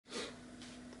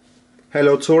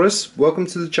Hello Taurus, welcome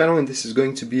to the channel, and this is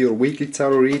going to be your weekly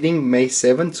tarot reading May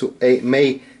 7 to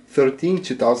May 13,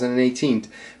 2018.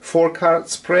 4-card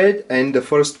spread, and the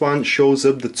first one shows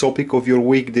up the topic of your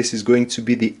week. This is going to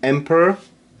be the Emperor.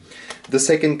 The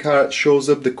second card shows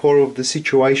up the core of the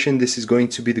situation. This is going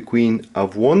to be the Queen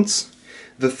of Wands.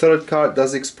 The third card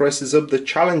does expresses up the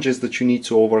challenges that you need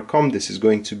to overcome. This is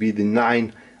going to be the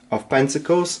Nine of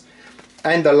Pentacles.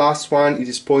 And the last one, it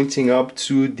is pointing up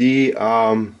to the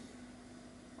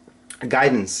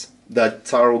guidance that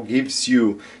Tarot gives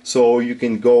you so you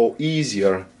can go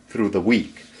easier through the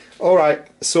week. Alright,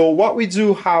 so what we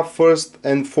do have first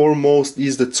and foremost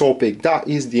is the topic, that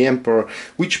is the Emperor,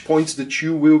 which points that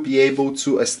you will be able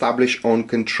to establish on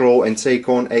control and take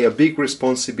on a big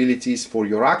responsibilities for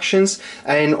your actions,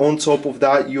 and on top of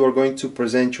that you are going to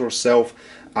present yourself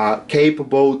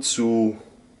capable to,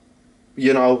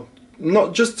 you know,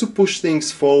 not just to push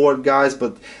things forward, guys,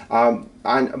 but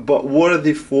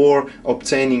worthy for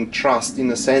obtaining trust,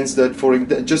 in a sense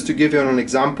that, just to give you an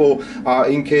example,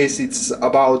 in case it's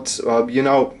about you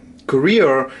know,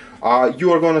 career,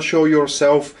 you are going to show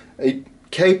yourself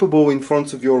capable in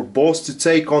front of your boss to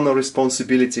take on a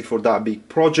responsibility for that big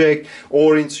project,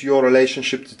 or into your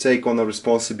relationship to take on a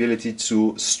responsibility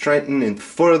to strengthen and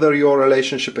further your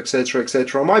relationship, etc,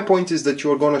 etc. My point is that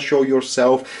you are going to show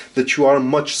yourself that you are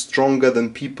much stronger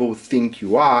than people think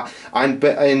you are,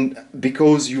 and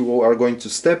because you are going to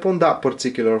step on that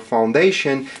particular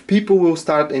foundation, people will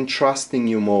start entrusting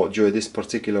you more during this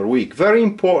particular week. Very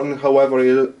important,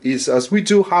 however, is, as we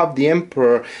do have the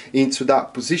Emperor into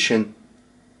that position,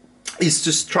 is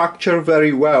to structure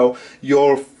very well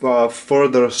your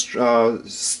further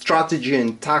strategy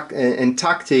and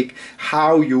tactic,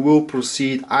 how you will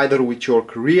proceed either with your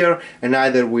career and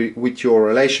either with your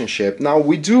relationship. Now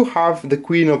we do have the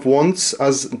Queen of Wands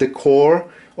as the core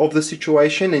of the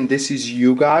situation, and this is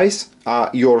you guys,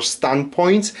 your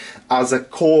standpoint as a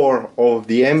core of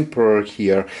the Emperor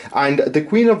here. And the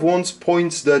Queen of Wands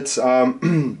points that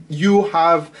you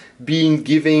have been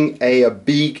giving a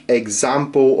big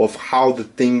example of how the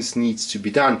things needs to be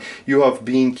done. You have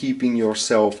been keeping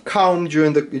yourself calm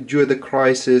during the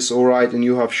crisis, all right, and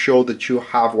you have shown that you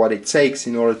have what it takes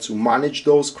in order to manage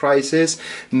those crises,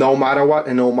 no matter what,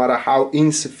 and no matter how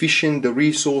insufficient the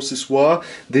resources were.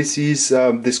 This is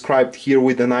described here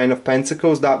with the Nine of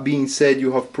Pentacles. That being said,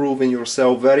 you have proven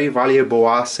yourself very valuable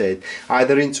asset,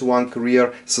 either into one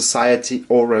career, society,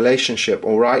 or relationship.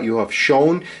 All right, you have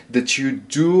shown that you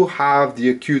do have the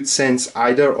acute sense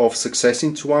either of success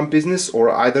into one business or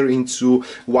either into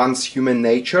one's human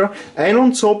nature, and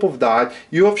on top of that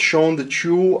you have shown that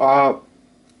you are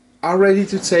ready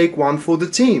to take one for the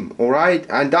team, all right,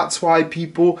 and that's why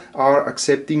people are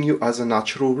accepting you as a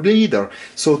natural leader.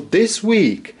 So this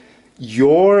week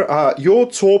your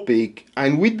topic,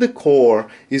 and with the core,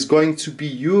 is going to be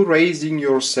you raising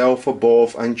yourself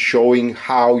above and showing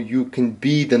how you can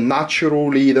be the natural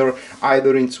leader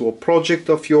either into a project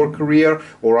of your career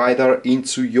or either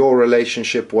into your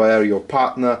relationship, where your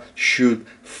partner should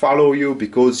follow you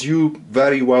because you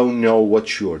very well know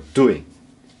what you're doing.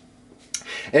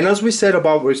 And as we said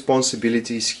about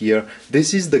responsibilities here,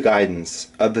 this is the guidance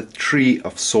of the Three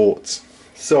of Swords.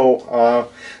 So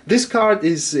this card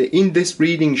is in this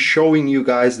reading showing you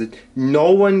guys that no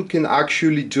one can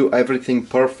actually do everything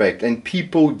perfect, and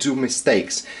people do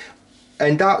mistakes.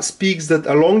 And that speaks that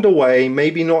along the way,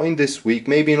 maybe not in this week,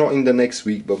 maybe not in the next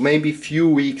week, but maybe few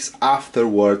weeks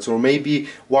afterwards, or maybe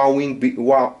 1 week,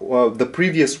 the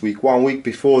previous week, 1 week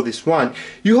before this one,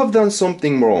 you have done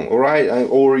something wrong, all right,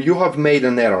 or you have made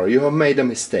an error, you have made a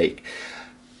mistake,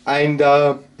 and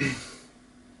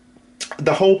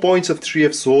the whole point of Three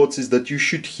of Swords is that you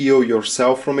should heal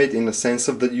yourself from it, in the sense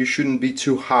of that you shouldn't be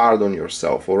too hard on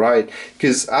yourself, all right?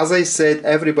 Because as I said,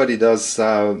 everybody does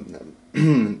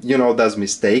you know, does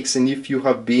mistakes, and if you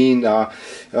have been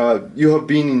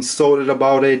insulted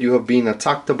about it, you have been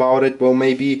attacked about it, well,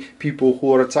 maybe people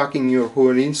who are attacking you or who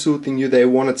are insulting you, they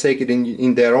want to take it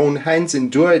in their own hands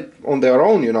and do it on their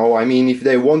own, you know. I mean, if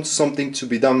they want something to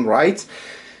be done right,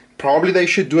 probably they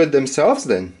should do it themselves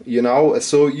then, you know.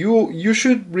 So you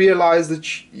should realize that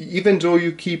even though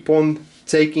you keep on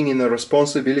taking in a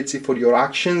responsibility for your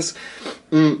actions,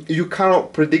 you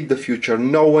cannot predict the future.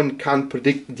 No one can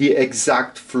predict the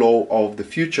exact flow of the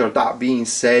future. That being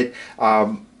said,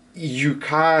 you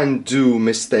can do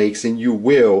mistakes, and you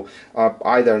will,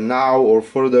 either now or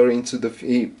further into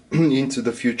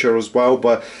the future as well.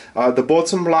 But the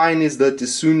bottom line is that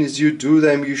as soon as you do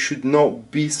them, you should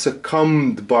not be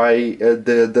succumbed by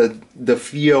the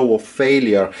fear of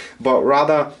failure, but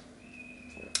rather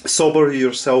sober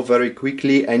yourself very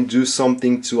quickly and do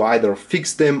something to either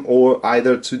fix them or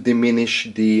either to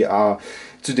diminish the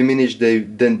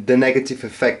the negative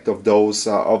effect of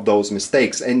those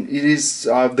mistakes. And it is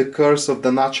the curse of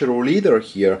the natural leader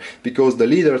here, because the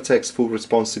leader takes full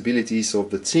responsibilities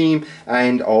of the team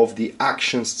and of the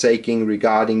actions taken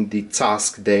regarding the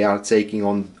task they are taking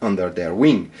on under their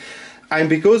wing. And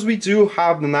because we do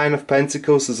have the Nine of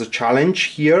Pentacles as a challenge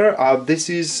here, this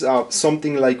is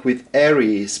something like with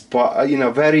Aries, but in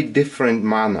a very different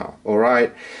manner, all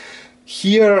right?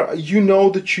 Here, you know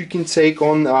that you can take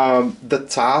on the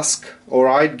task, all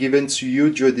right, given to you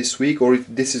during this week, or if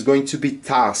this is going to be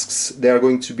tasks, there are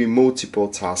going to be multiple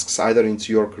tasks, either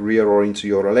into your career or into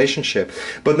your relationship.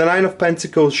 But the Nine of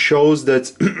Pentacles shows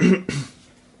that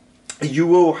you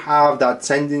will have that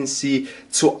tendency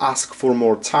to ask for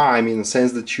more time, in the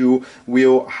sense that you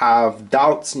will have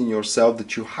doubts in yourself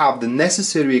that you have the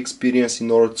necessary experience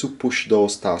in order to push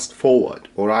those tasks forward,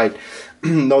 all right?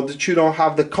 Not that you don't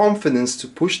have the confidence to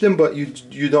push them, but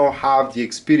you don't have the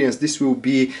experience. This will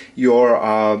be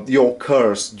your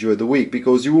curse during the week,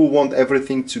 because you will want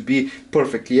everything to be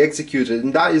perfectly executed,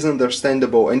 and that is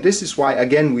understandable. And this is why,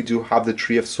 again, we do have the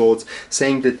Three of Swords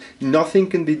saying that nothing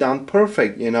can be done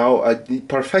perfect. You know,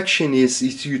 perfection is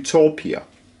utopia.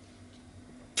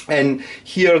 And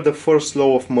here the first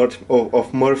law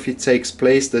of Murphy takes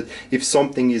place, that if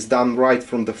something is done right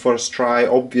from the first try,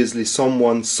 obviously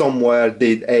someone somewhere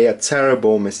did a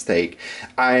terrible mistake.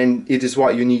 And it is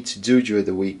what you need to do during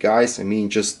the week, guys. I mean,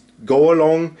 just go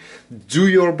along, do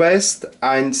your best,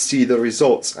 and see the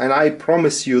results. And I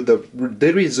promise you that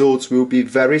the results will be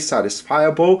very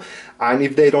satisfiable. And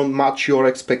if they don't match your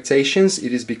expectations,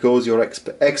 it is because your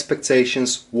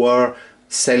expectations were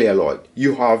celluloid.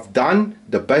 You have done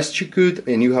the best you could,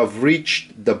 and you have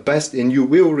reached the best, and you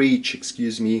will reach,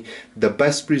 excuse me, the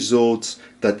best results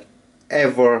that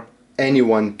ever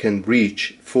anyone can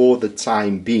reach for the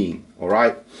time being, all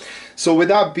right? So with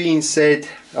that being said,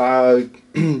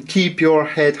 keep your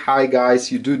head high,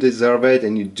 guys. You do deserve it,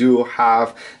 and you do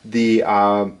have the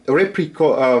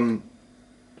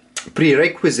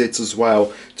prerequisites as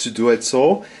well to do it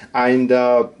so. And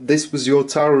this was your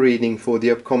tarot reading for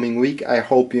the upcoming week. I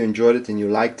hope you enjoyed it and you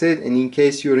liked it. And in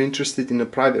case you're interested in a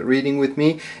private reading with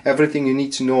me, everything you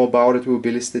need to know about it will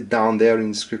be listed down there in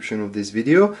the description of this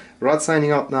video. Rad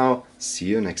signing out now. See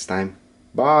you next time.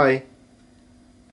 Bye.